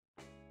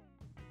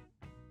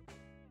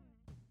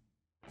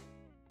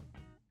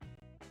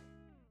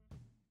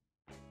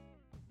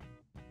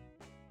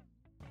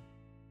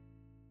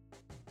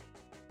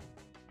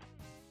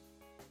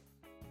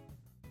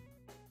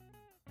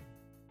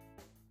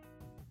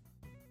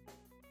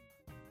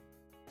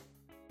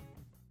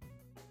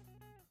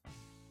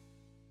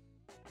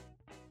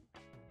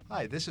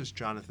Hi, this is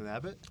Jonathan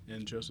Abbott,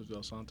 And Joseph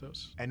Del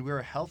Santos. and we're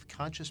a health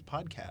conscious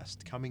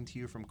podcast coming to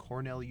you from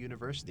Cornell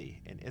University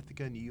in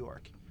Ithaca, New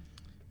York.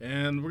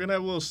 And we're going to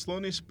have a little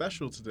Sloaney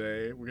special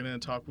today. We're going to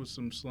talk with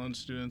some Sloan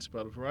students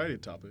about a variety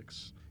of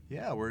topics.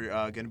 Yeah, we're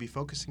going to be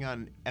focusing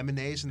on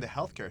M&As in the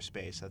healthcare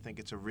space. I think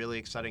it's a really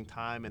exciting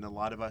time, and a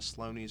lot of us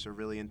Sloanies are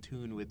really in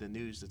tune with the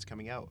news that's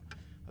coming out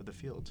of the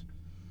field.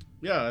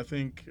 Yeah, I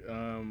think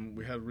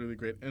we had really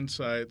great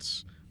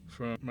insights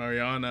from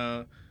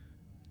Mariana,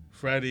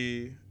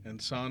 Freddie, and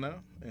Sana.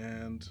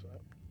 And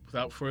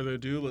without further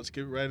ado, let's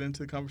get right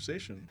into the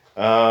conversation.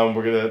 We're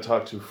going to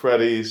talk to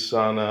Freddie,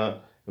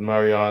 Sana, and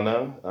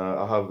Mariana.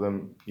 I'll have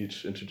them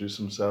each introduce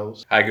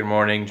themselves. Hi, good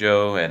morning,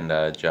 Joe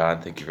and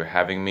John. Thank you for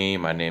having me.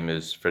 My name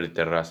is Freddy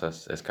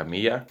Terrazas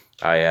Escamilla.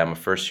 I am a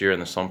first year in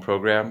the Sloan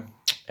program,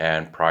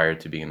 and prior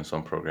to being in the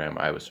Sloan program,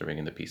 I was serving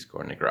in the Peace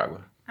Corps in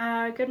Nicaragua.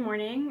 Good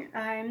morning.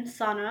 I'm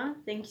Sana.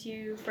 Thank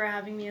you for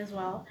having me as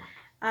well.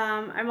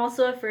 I'm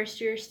also a first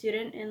year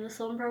student in the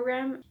Sloan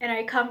program, and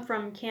I come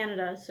from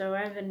Canada, so I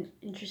have an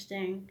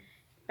interesting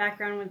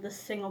background with the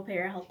single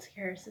payer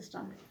healthcare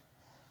system.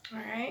 All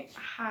right.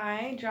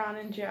 Hi, John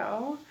and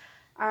Joe.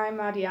 I'm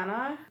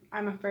Mariana.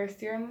 I'm a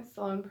first year in the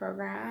Sloan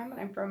program.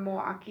 I'm from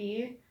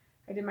Milwaukee.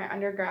 I did my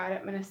undergrad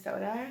at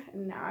Minnesota,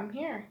 and now I'm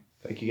here.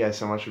 Thank you guys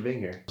so much for being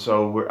here.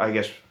 So I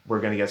guess we're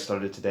going to get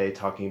started today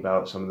talking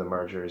about some of the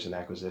mergers and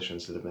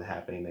acquisitions that have been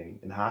happening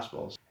in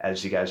hospitals.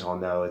 As you guys all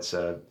know, it's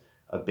a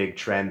big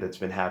trend that's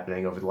been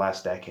happening over the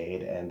last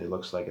decade, and it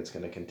looks like it's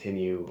going to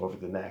continue over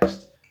the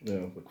next.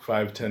 Like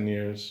 5-10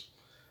 years.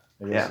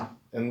 I guess. Yeah.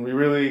 And we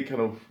really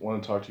kind of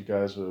want to talk to you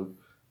guys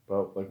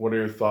about, like, what are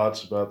your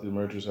thoughts about the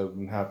mergers that have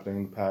been happening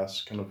in the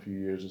past kind of few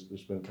years?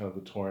 There's been kind of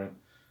a torrent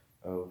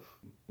of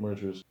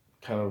mergers,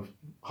 kind of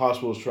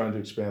hospitals trying to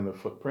expand their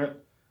footprint.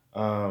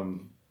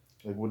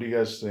 Like, what do you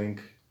guys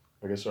think,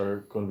 I guess, are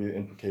going to be the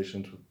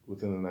implications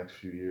within the next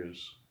few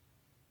years?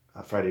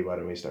 Freddie, why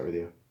don't we start with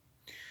you?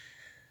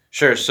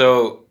 Sure.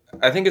 So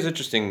I think it's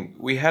interesting.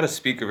 We had a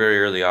speaker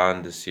very early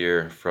on this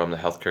year from the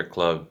Healthcare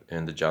Club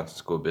in the Johnson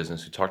School of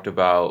Business who talked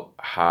about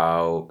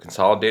how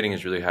consolidating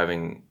is really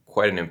having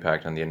quite an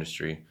impact on the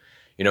industry.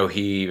 You know,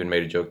 he even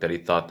made a joke that he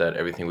thought that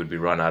everything would be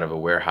run out of a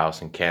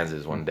warehouse in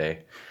Kansas one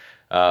day.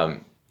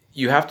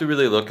 You have to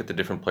really look at the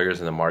different players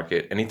in the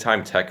market.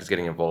 Anytime tech is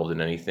getting involved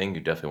in anything,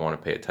 you definitely want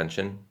to pay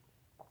attention.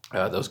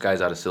 Those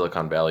guys out of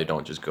Silicon Valley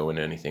don't just go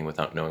into anything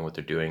without knowing what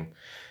they're doing.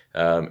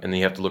 And then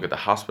you have to look at the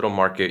hospital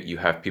market. You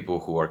have people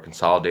who are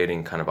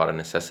consolidating kind of out of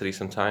necessity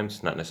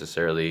sometimes, not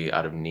necessarily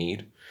out of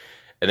need.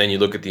 And then you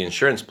look at the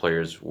insurance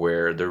players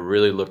where they're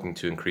really looking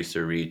to increase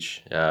their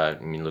reach. I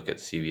mean, look at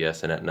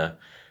CVS and Aetna.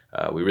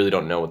 We really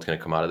don't know what's going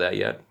to come out of that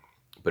yet,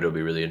 but it'll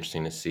be really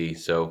interesting to see.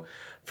 So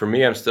for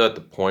me, I'm still at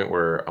the point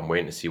where I'm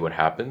waiting to see what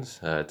happens.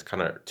 It's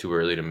kind of too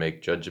early to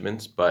make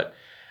judgments, but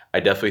I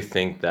definitely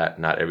think that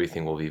not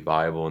everything will be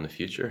viable in the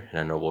future. And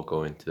I know we'll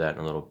go into that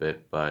in a little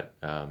bit, but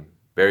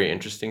very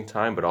interesting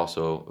time, but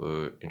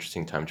also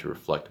interesting time to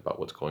reflect about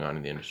what's going on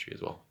in the industry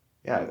as well.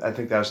 Yeah, I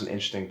think that was an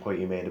interesting point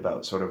you made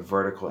about sort of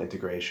vertical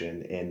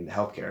integration in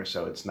healthcare.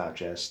 So it's not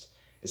just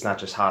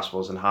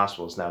hospitals and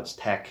hospitals. Now it's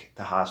tech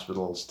to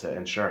hospitals to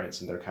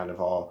insurance, and they're kind of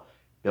all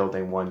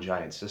building one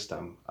giant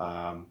system.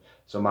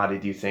 So Madi,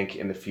 do you think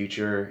in the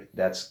future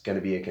that's going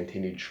to be a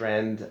continued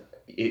trend?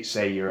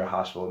 Say you're a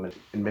hospital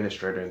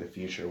administrator in the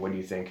future. What do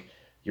you think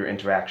your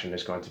interaction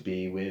is going to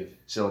be with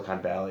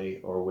Silicon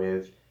Valley or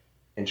with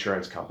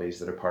insurance companies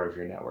that are part of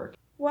your network?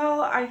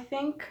 Well, I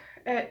think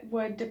it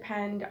would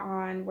depend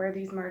on where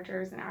these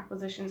mergers and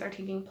acquisitions are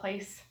taking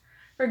place.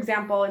 For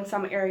example, in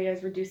some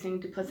areas,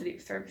 reducing duplicity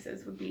of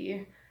services would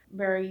be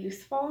very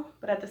useful,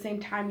 but at the same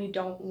time, you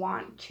don't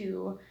want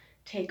to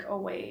take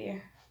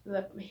away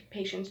the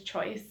patient's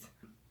choice.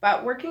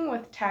 But working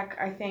with tech,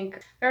 I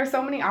think there are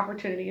so many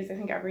opportunities. I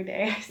think every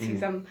day I see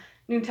some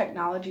new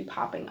technology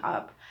popping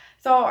up.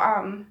 So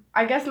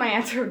I guess my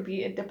answer would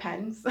be it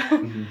depends.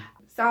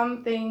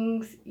 Some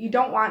things you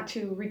don't want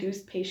to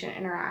reduce patient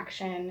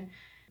interaction.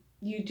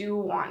 You do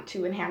want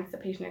to enhance the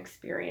patient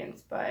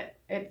experience, but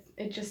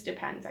it just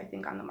depends, I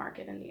think, on the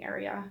market and the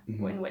area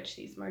in which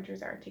these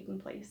mergers are taking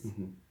place.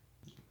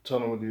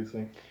 Tana, what do you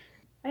think?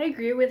 I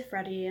agree with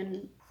Freddie,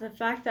 and the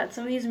fact that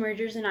some of these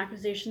mergers and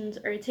acquisitions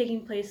are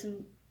taking place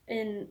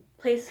in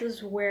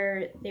places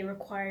where they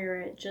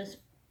require it just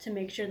to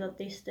make sure that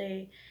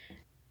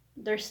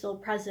they're still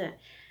present.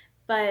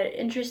 But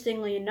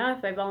interestingly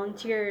enough, I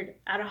volunteered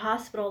at a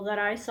hospital that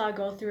I saw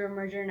go through a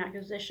merger and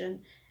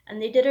acquisition,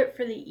 and they did it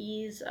for the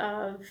ease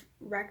of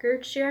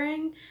record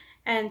sharing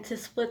and to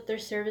split their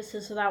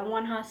services so that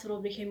one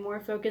hospital became more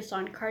focused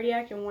on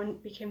cardiac and one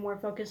became more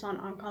focused on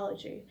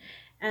oncology.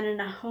 And in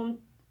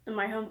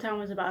my hometown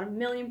was about 1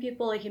 million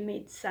people, like it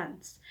made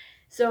sense.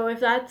 So if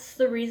that's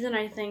the reason,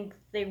 I think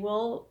they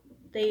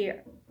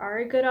are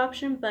a good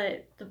option,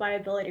 but the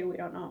viability, we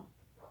don't know.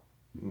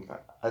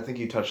 I think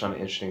you touched on an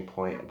interesting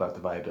point about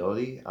the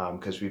viability,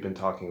 because we've been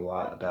talking a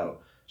lot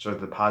about sort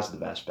of the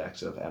positive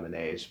aspects of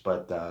M&As,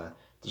 but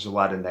there's a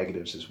lot of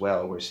negatives as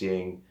well. We're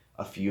seeing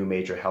a few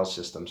major health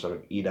systems sort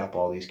of eat up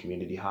all these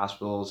community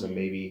hospitals and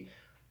maybe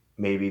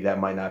maybe that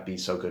might not be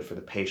so good for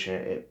the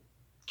patient. It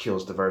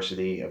kills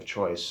diversity of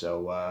choice.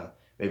 So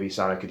maybe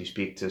Sana, could you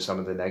speak to some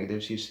of the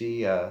negatives you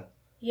see coming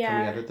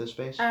Yeah. out of this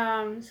space?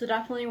 So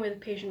definitely with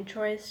patient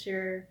choice,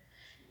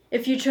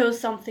 if you chose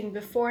something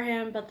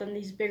beforehand, but then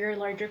these bigger,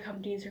 larger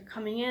companies are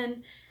coming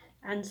in,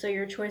 and so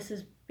your choice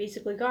is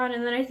basically gone.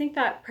 And then I think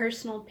that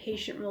personal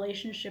patient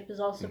relationship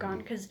is also gone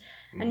because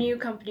a new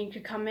company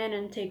could come in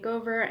and take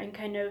over and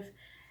kind of,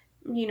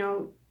 you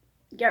know,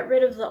 get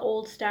rid of the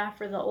old staff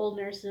or the old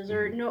nurses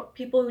or no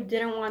people who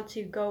didn't want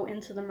to go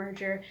into the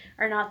merger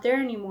are not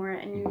there anymore,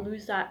 and you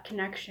lose that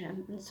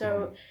connection. And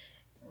so,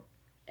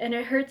 and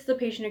it hurts the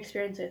patient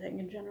experience, I think,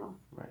 in general.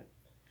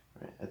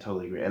 Right. I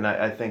totally agree. And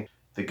I think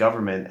the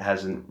government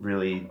hasn't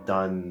really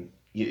done,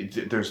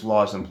 there's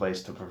laws in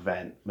place to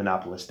prevent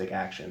monopolistic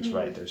actions,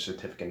 right? There's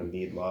certificate of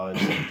need laws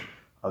and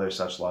other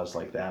such laws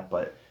like that.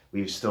 But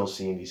we've still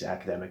seen these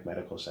academic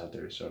medical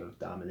centers sort of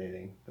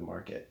dominating the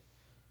market.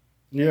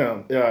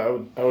 Yeah,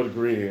 I would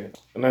agree.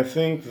 And I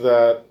think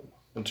that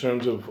in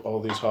terms of all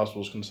these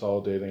hospitals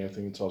consolidating, I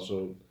think it's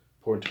also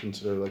important to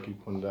consider, like you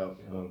pointed out,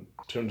 in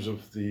terms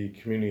of the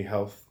community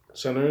health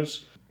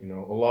centers. A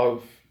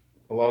lot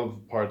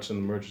of parts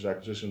in mergers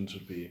acquisitions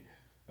would be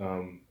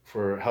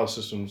for health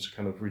systems to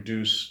kind of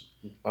reduce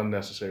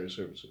unnecessary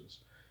services.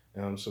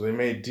 So they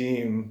may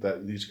deem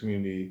that these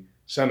community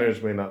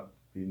centers may not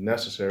be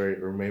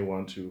necessary or may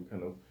want to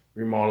kind of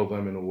remodel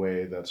them in a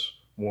way that's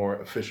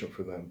more efficient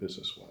for them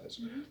business wise.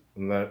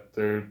 And that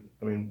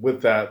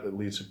with that, it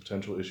leads to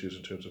potential issues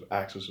in terms of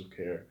access of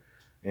care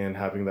and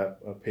having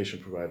that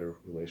patient provider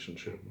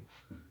relationship.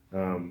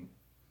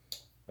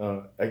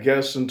 I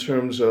guess in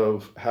terms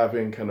of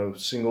having kind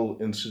of single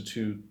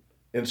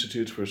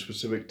institutes for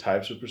specific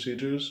types of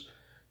procedures,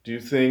 how do you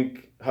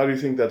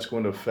think that's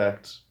going to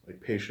affect like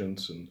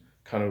patients and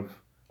kind of,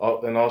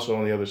 and also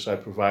on the other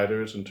side,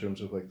 providers in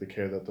terms of like the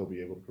care that they'll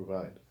be able to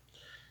provide?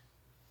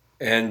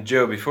 And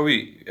Joe, before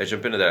I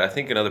jump into that, I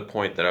think another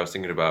point that I was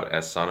thinking about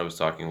as Sana was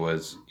talking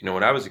was,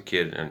 when I was a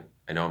kid, and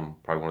I know I'm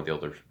probably one of the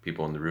older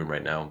people in the room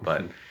right now,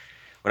 but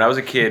when I was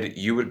a kid,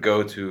 you would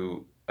go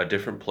to a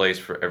different place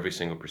for every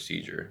single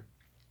procedure.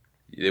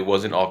 It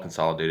wasn't all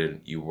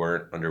consolidated. You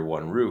weren't under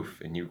one roof,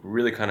 and you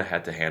really kind of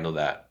had to handle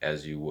that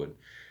as you would.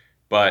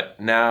 But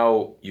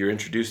now you're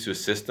introduced to a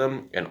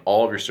system, and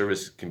all of your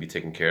service can be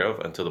taken care of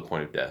until the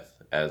point of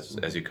death,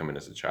 as you come in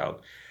as a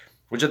child,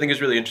 which I think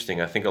is really interesting.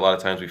 I think a lot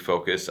of times we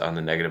focus on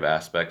the negative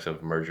aspects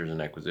of mergers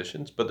and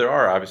acquisitions, but there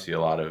are obviously a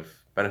lot of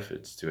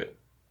benefits to it.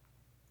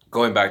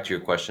 Going back to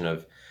your question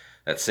of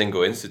that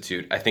single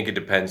institute, I think it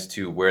depends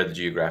to where the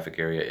geographic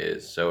area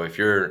is. So if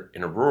you're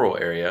in a rural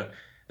area,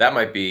 that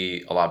might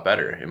be a lot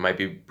better. It might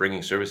be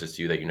bringing services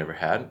to you that you never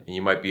had, and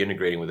you might be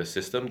integrating with a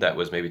system that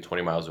was maybe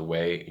 20 miles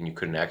away and you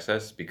couldn't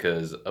access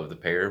because of the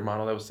payer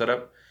model that was set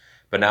up.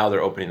 But now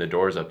they're opening the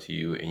doors up to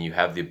you, and you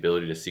have the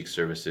ability to seek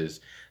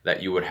services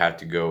that you would have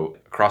to go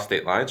across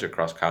state lines or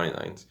across county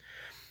lines.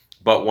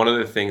 But one of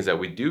the things that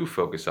we do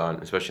focus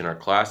on, especially in our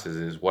classes,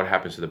 is what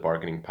happens to the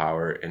bargaining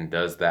power, and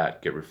does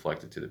that get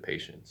reflected to the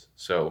patients?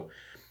 So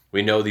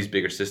we know these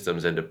bigger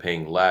systems end up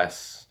paying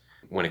less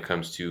when it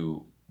comes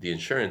to the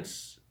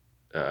insurance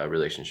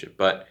relationship,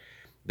 but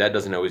that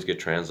doesn't always get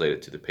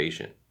translated to the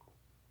patient.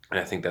 And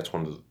I think that's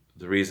one of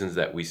the reasons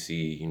that we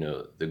see,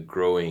 the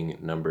growing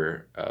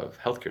number of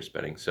healthcare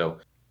spending. So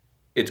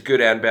it's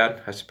good and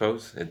bad, I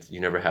suppose.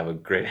 You never have a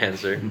great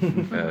answer,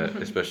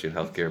 especially in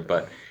healthcare.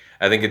 But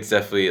I think it's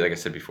definitely, like I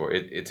said before,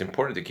 it's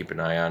important to keep an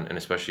eye on, and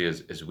especially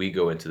as we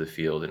go into the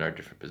field in our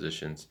different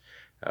positions,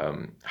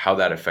 how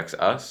that affects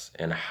us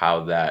and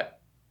how that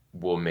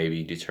will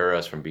maybe deter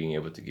us from being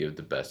able to give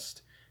the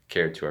best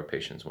care to our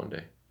patients one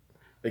day.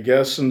 I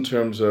guess in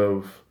terms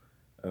of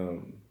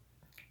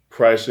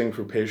pricing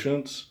for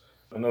patients,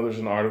 I know there's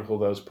an article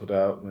that was put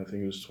out, and I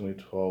think it was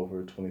 2012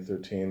 or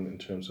 2013, in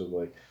terms of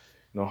like,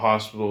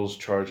 hospitals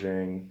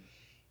charging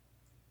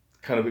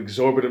kind of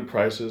exorbitant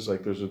prices.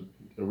 Like there's a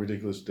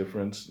ridiculous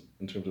difference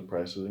in terms of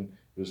pricing.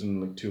 It was in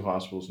like two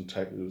hospitals in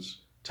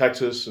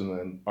Texas and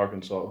then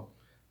Arkansas.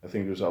 I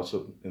think it was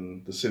also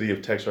in the city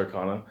of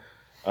Texarkana.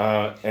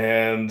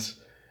 And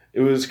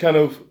it was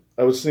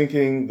I was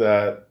thinking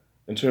that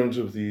in terms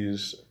of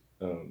these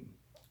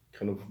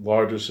kind of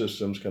larger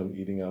systems kind of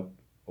eating up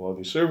a lot of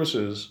these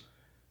services,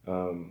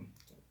 do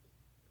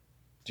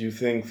you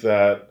think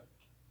that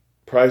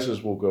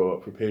prices will go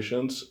up for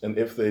patients? And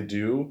if they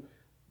do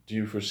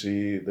you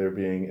foresee there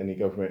being any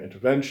government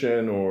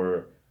intervention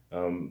or,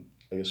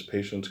 I guess,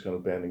 patients kind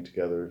of banding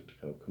together to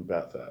kind of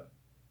combat that?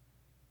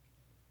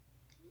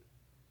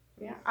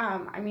 Yeah,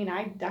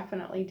 I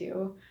definitely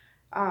do.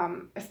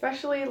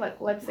 Especially,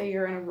 let's say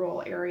you're in a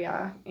rural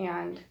area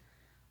and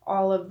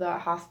all of the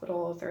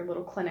hospitals or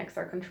little clinics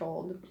are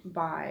controlled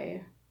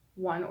by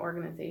one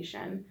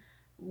organization.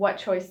 What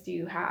choice do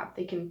you have?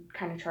 They can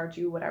kind of charge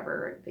you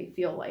whatever they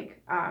feel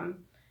like.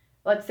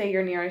 Let's say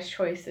your nearest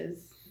choice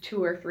is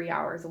 2 or 3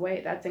 hours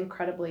away. That's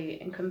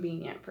incredibly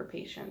inconvenient for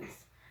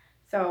patients.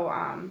 So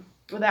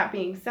with that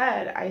being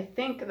said, I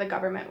think the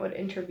government would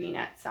intervene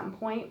at some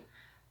point.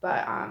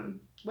 But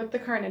with the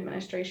current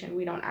administration,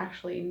 we don't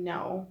actually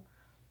know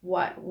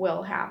what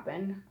will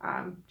happen,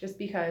 just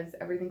because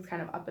everything's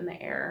kind of up in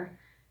the air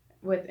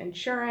with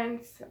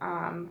insurance.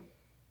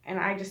 And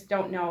I just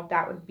don't know if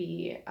that would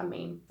be a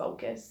main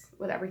focus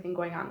with everything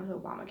going on with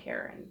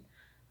Obamacare and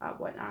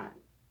whatnot.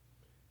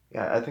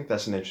 Yeah, I think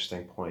that's an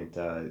interesting point.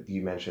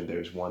 You mentioned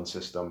there's one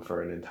system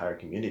for an entire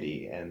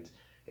community, and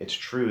it's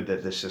true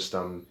that the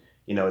system,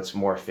 it's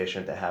more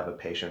efficient to have a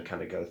patient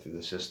kind of go through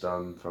the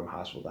system from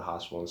hospital to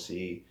hospital and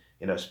see,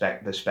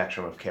 the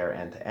spectrum of care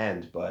end to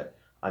end. But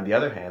on the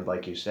other hand,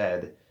 like you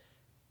said,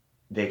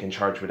 they can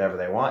charge whatever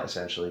they want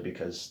essentially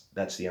because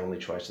that's the only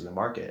choice in the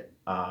market.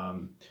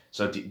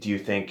 So do you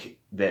think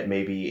that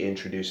maybe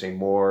introducing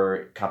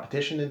more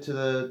competition into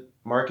the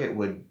market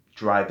would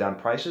drive down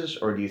prices,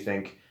 or do you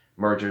think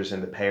mergers in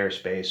the payer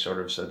space, sort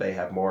of, so they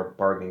have more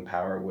bargaining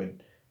power,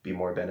 would be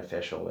more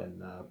beneficial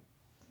in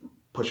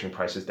pushing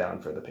prices down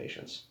for the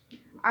patients?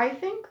 I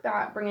think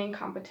that bringing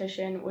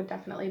competition would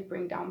definitely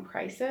bring down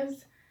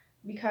prices,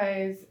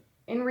 because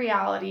in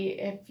reality,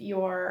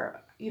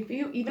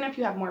 even if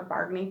you have more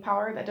bargaining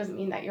power, that doesn't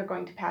mean that you're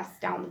going to pass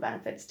down the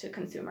benefits to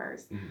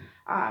consumers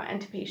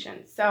and to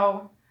patients.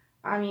 So,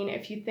 I mean,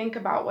 if you think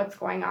about what's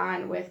going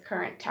on with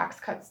current tax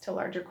cuts to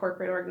larger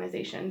corporate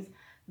organizations,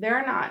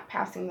 they're not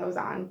passing those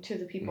on to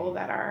the people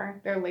that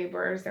are their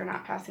laborers. They're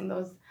not passing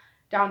those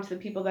down to the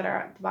people that are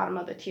at the bottom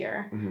of the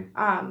tier.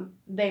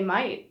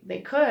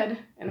 They could,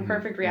 in a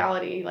perfect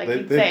reality, like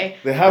you'd say.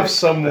 They have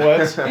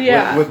somewhat.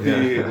 Yeah. With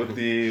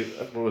the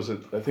what was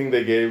it? I think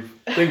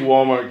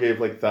Walmart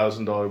gave like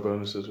 $1,000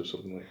 bonuses or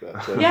something like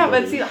that. So Yeah,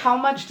 but see, how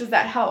much does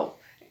that help?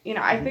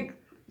 I think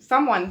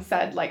someone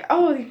said like,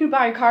 oh, you can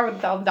buy a car with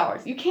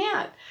 $1,000. You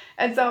can't.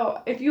 And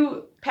so if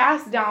you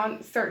pass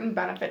down certain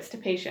benefits to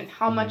patients,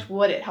 how much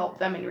would it help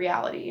them in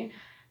reality?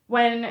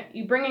 When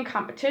you bring in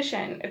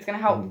competition, it's going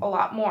to help a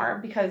lot more,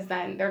 because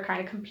then they're kind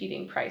of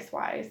competing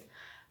price-wise.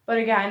 But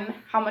again,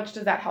 how much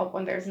does that help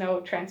when there's no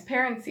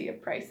transparency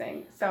of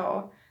pricing?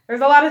 So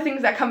there's a lot of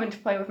things that come into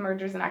play with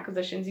mergers and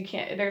acquisitions.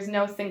 There's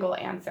no single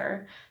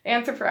answer. The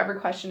answer for every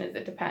question is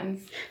it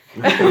depends.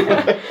 And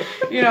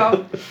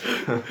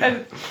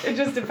it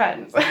just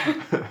depends.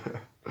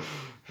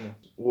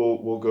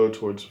 We'll go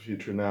towards the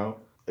future now.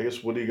 I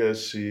guess, what do you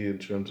guys see in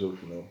terms of,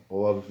 a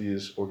lot of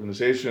these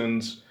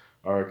organizations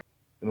are,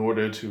 in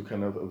order to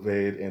kind of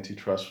evade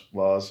antitrust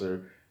laws,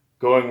 they're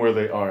going where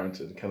they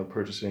aren't and kind of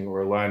purchasing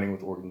or aligning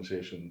with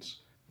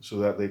organizations so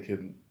that they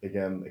can,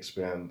 again,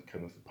 expand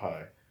kind of the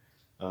pie.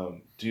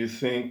 Do you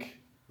think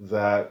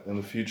that in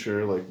the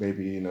future, like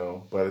maybe,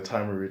 by the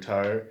time we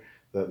retire,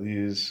 that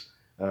these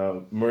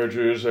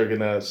mergers are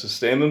going to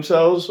sustain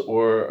themselves,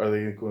 or are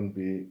they going to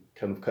be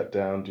kind of cut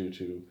down due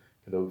to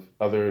kind of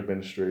other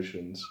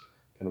administrations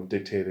kind of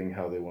dictating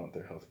how they want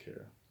their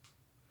healthcare?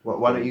 Well,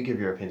 why don't you give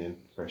your opinion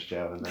first,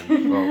 Joe, and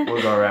then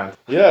we'll go around.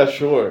 Yeah,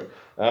 sure.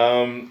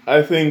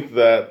 I think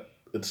that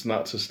it's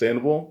not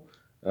sustainable,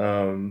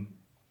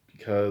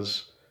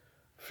 because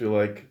I feel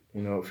like,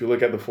 if you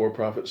look at the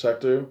for-profit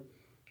sector,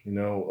 a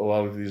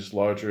lot of these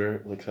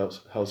larger like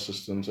health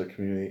systems, like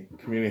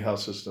community health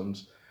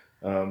systems,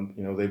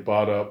 they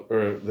bought up,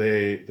 or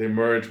they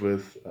merged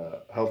with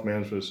Health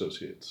Management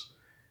Associates,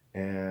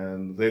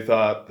 and they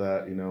thought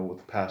that with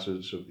the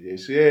passage of the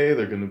ACA,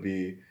 they're going to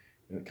be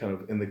kind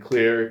of in the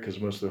clear, because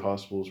most of their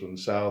hospitals were in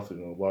the South,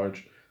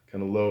 large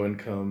kind of low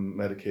income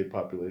Medicaid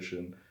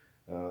population,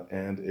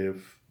 and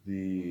if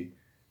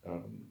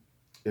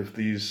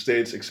these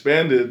states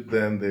expanded,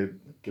 then they'd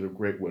get a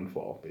great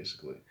windfall,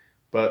 basically.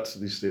 But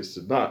these states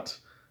did not.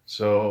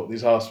 So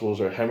these hospitals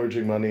are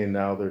hemorrhaging money, and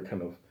now they're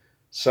kind of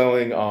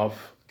selling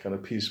off, kind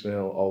of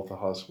piecemeal, all of the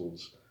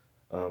hospitals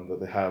that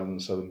they have in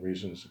the southern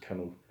regions, and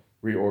kind of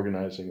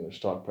reorganizing. Their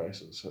stock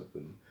prices have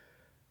been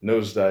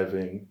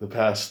nosediving the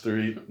past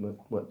 3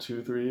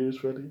 years,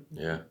 Freddie?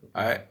 Yeah,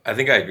 I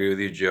think I agree with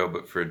you, Joe,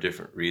 but for a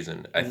different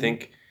reason. I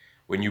think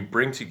when you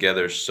bring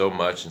together so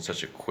much in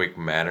such a quick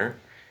manner,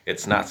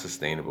 it's not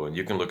sustainable. And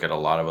you can look at a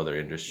lot of other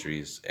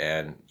industries,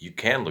 and you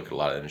can look at a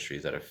lot of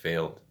industries that have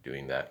failed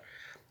doing that.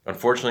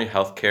 Unfortunately,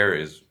 healthcare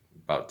is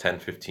about 10,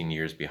 15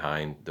 years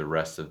behind the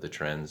rest of the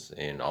trends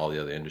in all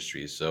the other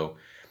industries. So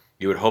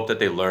you would hope that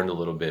they learned a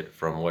little bit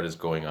from what is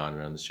going on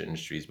around the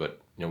industries, but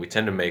we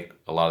tend to make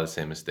a lot of the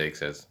same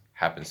mistakes as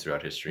happens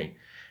throughout history.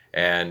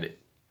 And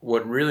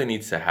what really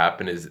needs to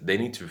happen is they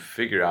need to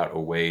figure out a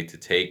way to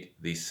take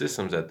these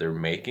systems that they're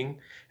making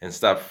and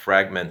stop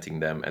fragmenting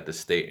them at the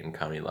state and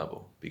county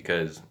level,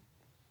 because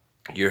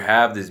you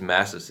have these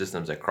massive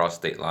systems that cross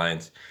state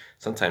lines,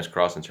 sometimes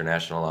cross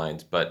international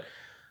lines, but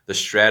the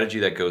strategy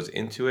that goes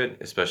into it,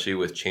 especially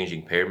with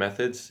changing payer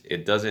methods,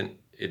 it doesn't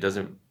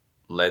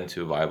lend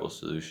to a viable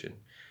solution.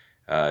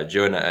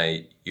 Joe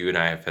and you and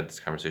I have had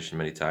this conversation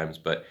many times,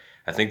 but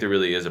I think there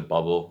really is a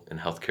bubble in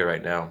healthcare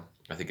right now.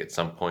 I think at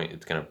some point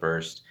it's going to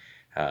burst.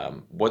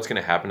 What's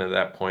going to happen at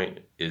that point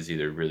is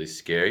either really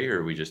scary,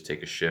 or we just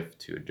take a shift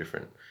to a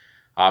different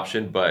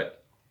option.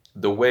 But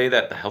the way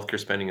that the healthcare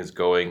spending is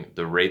going,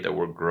 the rate that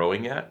we're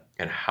growing at,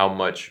 and how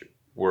much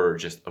we're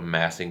just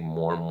amassing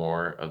more and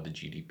more of the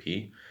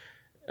GDP,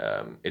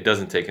 it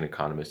doesn't take an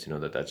economist to know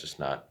that that's just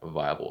not a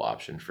viable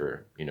option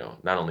for,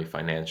 not only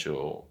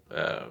financial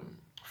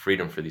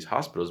freedom for these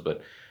hospitals,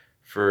 but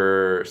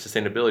for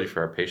sustainability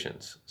for our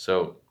patients.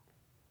 So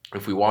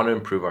if we want to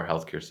improve our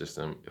healthcare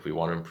system, if we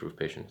want to improve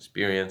patient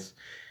experience,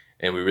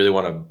 and we really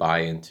want to buy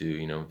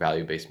into,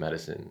 value-based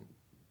medicine,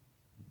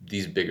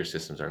 these bigger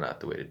systems are not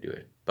the way to do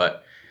it.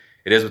 But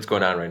it is what's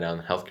going on right now in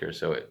healthcare.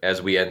 So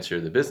as we enter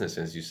the business,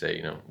 as you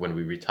say, when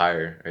we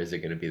retire, is it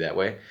going to be that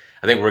way?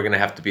 I think we're going to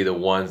have to be the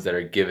ones that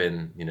are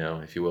given,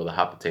 if you will, the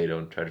hot potato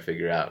and try to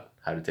figure out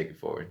how to take it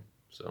forward.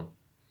 So,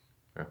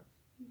 yeah.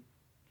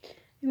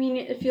 I mean,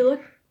 if you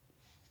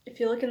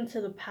look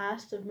into the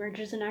past of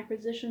mergers and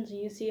acquisitions, and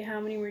you see how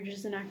many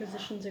mergers and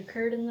acquisitions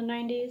occurred in the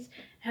 90s,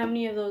 how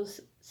many of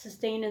those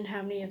sustained and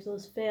how many of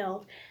those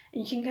failed,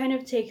 and you can kind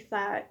of take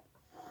that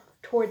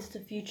towards the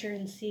future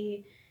and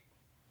see,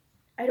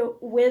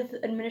 with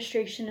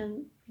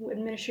administration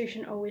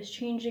always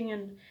changing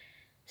and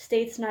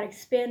states not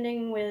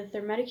expanding with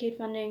their Medicaid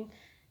funding,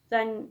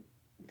 then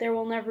there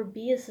will never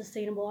be a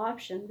sustainable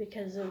option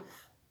because of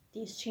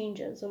these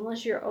changes,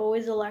 unless you're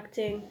always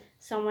electing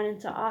someone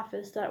into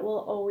office that will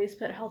always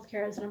put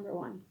healthcare as number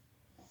one.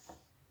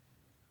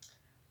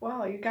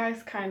 Well, you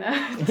guys kind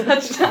of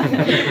touched on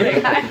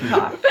everything I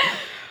thought.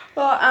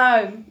 Well,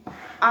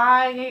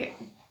 I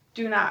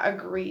do not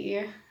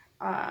agree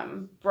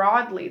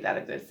broadly that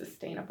it is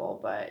sustainable,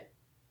 but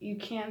you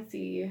can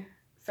see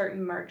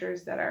certain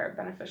mergers that are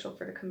beneficial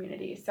for the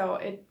community. So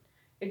it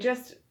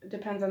just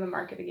depends on the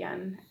market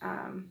again.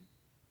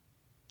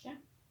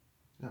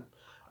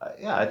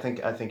 Yeah, I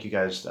think you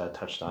guys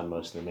touched on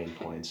most of the main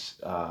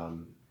points,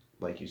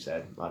 like you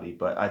said, Lottie.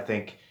 But I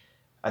think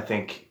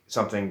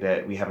something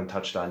that we haven't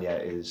touched on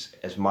yet is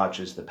as much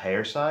as the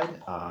payer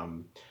side.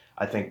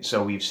 I think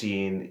so. We've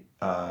seen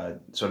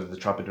sort of the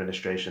Trump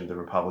administration, the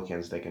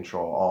Republicans, they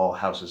control all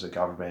houses of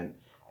government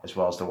as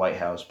well as the White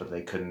House, but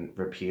they couldn't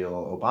repeal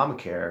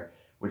Obamacare,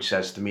 which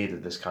says to me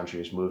that this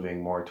country is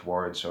moving more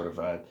towards sort of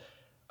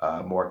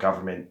a more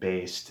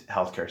government-based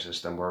healthcare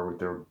system where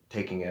they're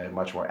taking a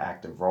much more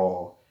active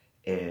role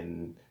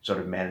in sort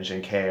of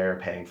managing care,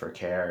 paying for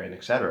care, and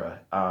et cetera.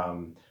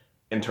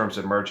 In terms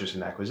of mergers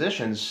and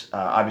acquisitions,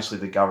 obviously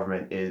the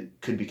government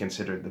could be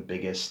considered the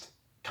biggest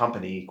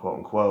company, quote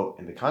unquote,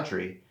 in the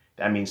country.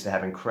 That means they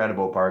have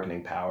incredible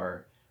bargaining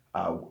power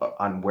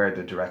on where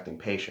they're directing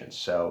patients.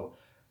 So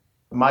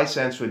my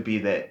sense would be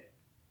that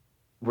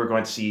we're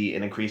going to see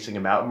an increasing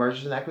amount of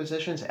mergers and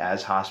acquisitions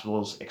as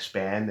hospitals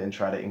expand and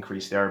try to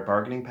increase their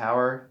bargaining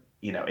power,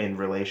 in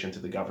relation to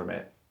the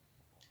government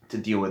to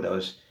deal with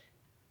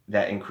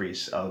that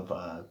increase of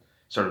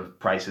sort of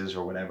prices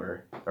or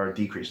whatever, or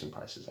decrease in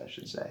prices, I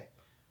should say.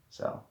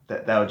 So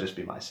that would just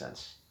be my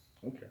sense.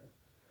 Okay.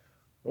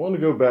 I want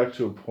to go back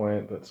to a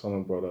point that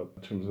someone brought up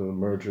in terms of the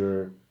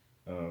merger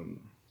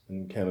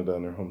in Canada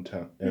and her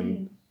hometown,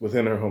 and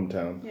within her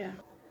hometown. Yeah.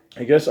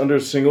 I guess under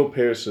a single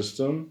payer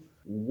system,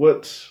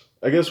 what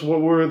was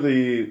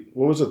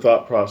the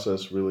thought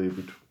process really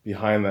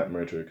behind that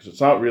merger? Because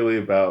it's not really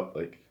about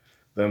like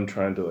them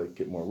trying to like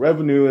get more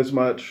revenue as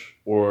much,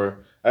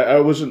 or I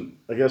wasn't.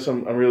 I guess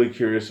I'm really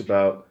curious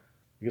about.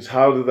 I guess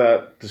how did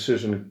that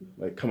decision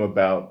like come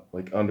about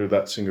like under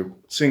that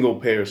single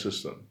payer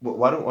system? Well,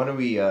 why don't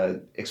we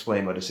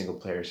explain what a single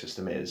payer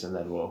system is, and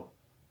then we'll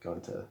go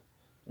into.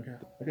 Okay.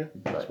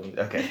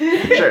 Okay.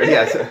 Sure.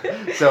 Yeah.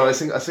 So a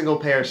single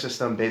payer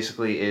system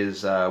basically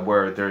is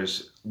where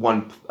there's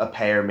a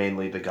payer,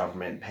 mainly the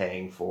government,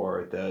 paying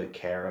for the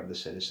care of the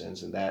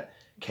citizens, and that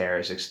care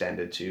is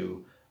extended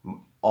to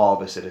all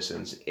the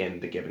citizens in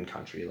the given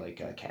country, like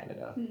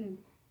Canada. Mm-hmm.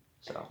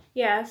 So.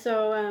 Yeah.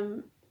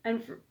 So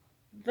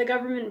the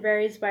government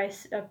varies by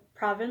a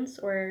province,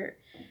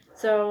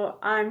 so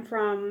I'm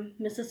from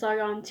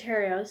Mississauga,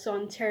 Ontario. So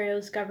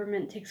Ontario's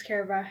government takes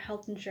care of our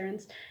health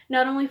insurance,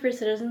 not only for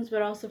citizens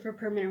but also for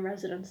permanent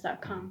residents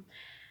that come.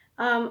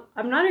 I'm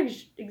not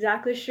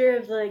exactly sure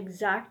of the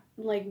exact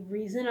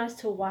reason as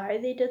to why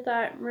they did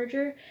that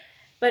merger,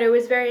 but it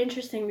was very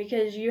interesting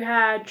because you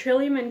had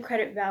Trillium and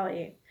Credit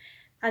Valley,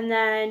 and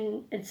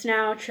then it's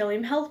now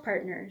Trillium Health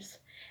Partners.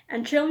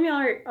 And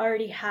Trillium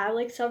already had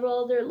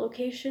several other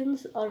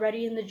locations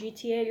already in the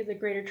GTA, the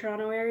Greater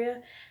Toronto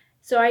Area.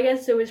 So I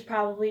guess it was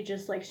probably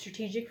just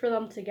strategic for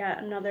them to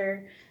get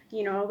another,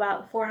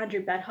 about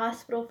 400 bed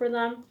hospital for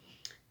them.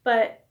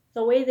 But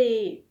the way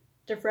they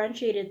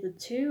differentiated the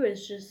two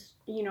is just,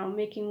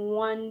 making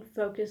one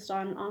focused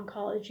on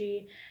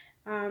oncology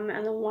and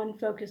then one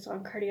focused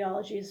on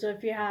cardiology. So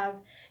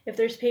if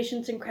there's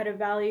patients in Credit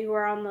Valley who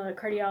are on the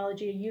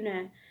cardiology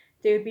unit,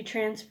 they would be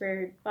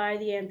transferred by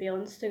the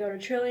ambulance to go to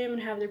Trillium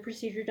and have their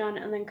procedure done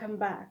and then come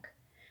back.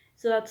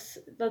 So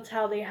that's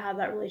how they have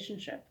that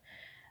relationship.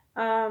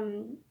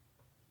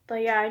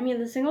 But yeah, I mean,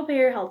 the single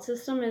payer health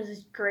system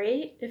is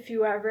great if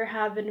you ever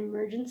have an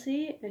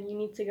emergency and you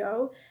need to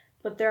go,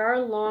 but there are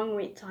long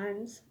wait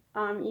times,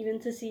 even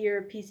to see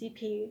your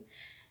PCP.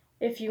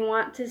 If you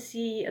want to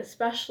see a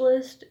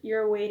specialist,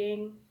 you're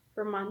waiting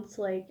for months,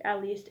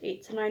 at least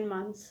 8 to 9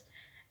 months.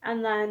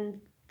 And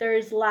then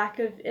there's lack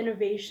of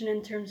innovation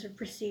in terms of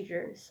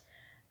procedures.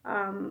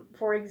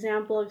 For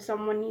example, if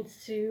someone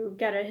needs to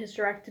get a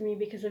hysterectomy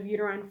because of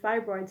uterine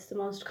fibroids, the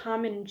most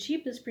common and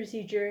cheapest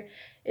procedure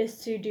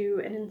is to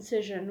do an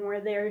incision,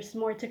 where there's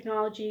more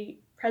technology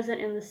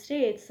present in the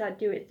States that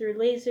do it through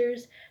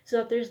lasers so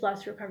that there's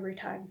less recovery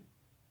time.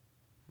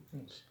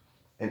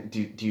 And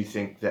do you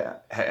think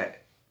that,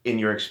 in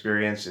your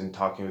experience in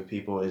talking with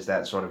people, is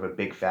that sort of a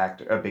big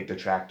factor, a big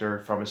detractor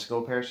from a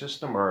single payer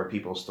system, or are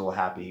people still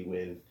happy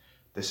with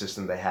the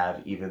system they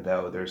have, even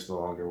though there's the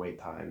longer wait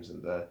times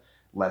and the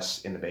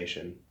less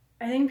innovation?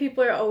 I think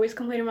people are always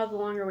complaining about the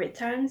longer wait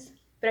times,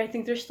 but I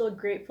think they're still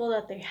grateful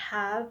that they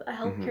have a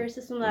healthcare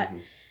system that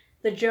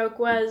the joke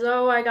was,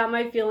 oh, I got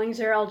my feelings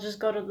hurt, I'll just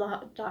go to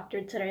the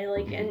doctor today,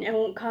 and it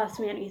won't cost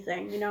me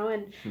anything,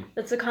 and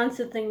that's a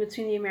constant thing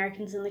between the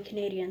Americans and the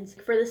Canadians.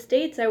 For the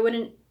States, I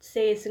wouldn't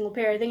say single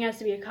payer. I think it has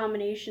to be a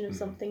combination of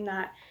something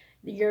that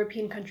the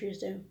European countries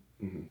do.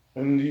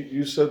 And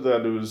you said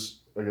that it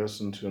was, I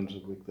guess, in terms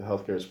of like the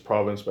healthcare is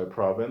province by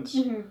province.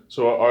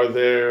 So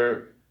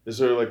is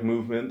there like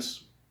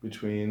movements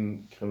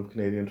between kind of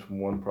Canadians from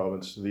one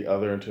province to the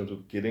other in terms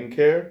of getting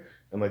care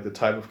and like the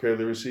type of care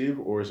they receive,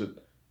 or is it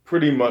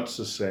pretty much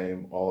the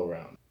same all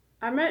around?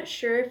 I'm not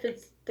sure if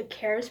the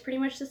care is pretty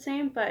much the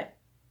same, but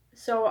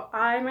so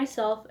I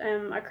myself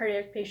am a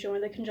cardiac patient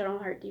with a congenital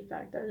heart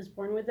defect. I was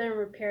born with it and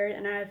repaired,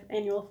 and I have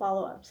annual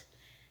follow-ups.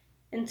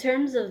 In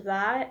terms of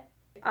that,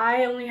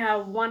 I only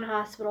have one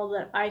hospital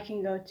that I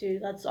can go to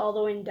that's all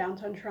the way in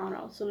downtown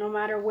Toronto, so no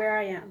matter where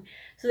I am.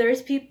 So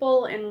there's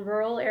people in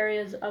rural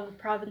areas of the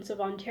province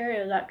of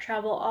Ontario that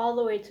travel all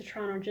the way to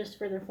Toronto just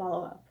for their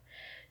follow-up.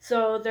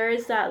 So there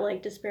is that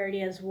like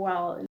disparity as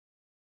well.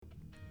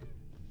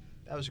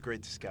 That was a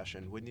great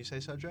discussion. Wouldn't you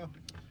say so, Joe?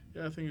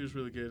 Yeah, I think it was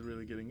really good,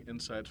 really getting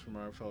insights from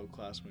our fellow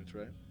classmates,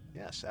 right?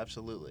 Yes,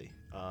 absolutely.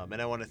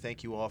 And I want to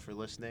thank you all for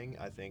listening.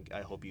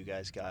 I hope you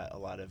guys got a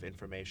lot of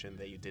information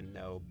that you didn't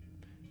know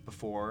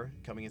before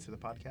coming into the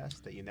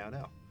podcast that you now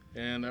know.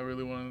 And I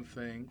really want to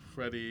thank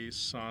Freddie,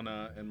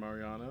 Sana, and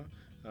Mariana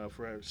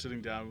for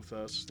sitting down with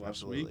us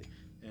last week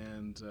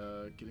and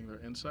getting their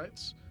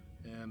insights.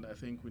 And I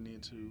think we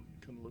need to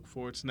kind of look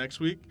forward to next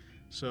week.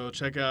 So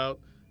check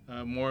out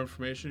more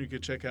information. You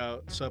can check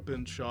out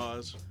Supin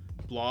Shaw's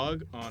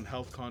blog on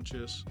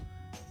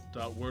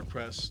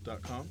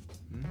healthconscious.wordpress.com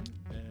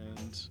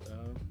and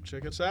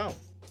check us out.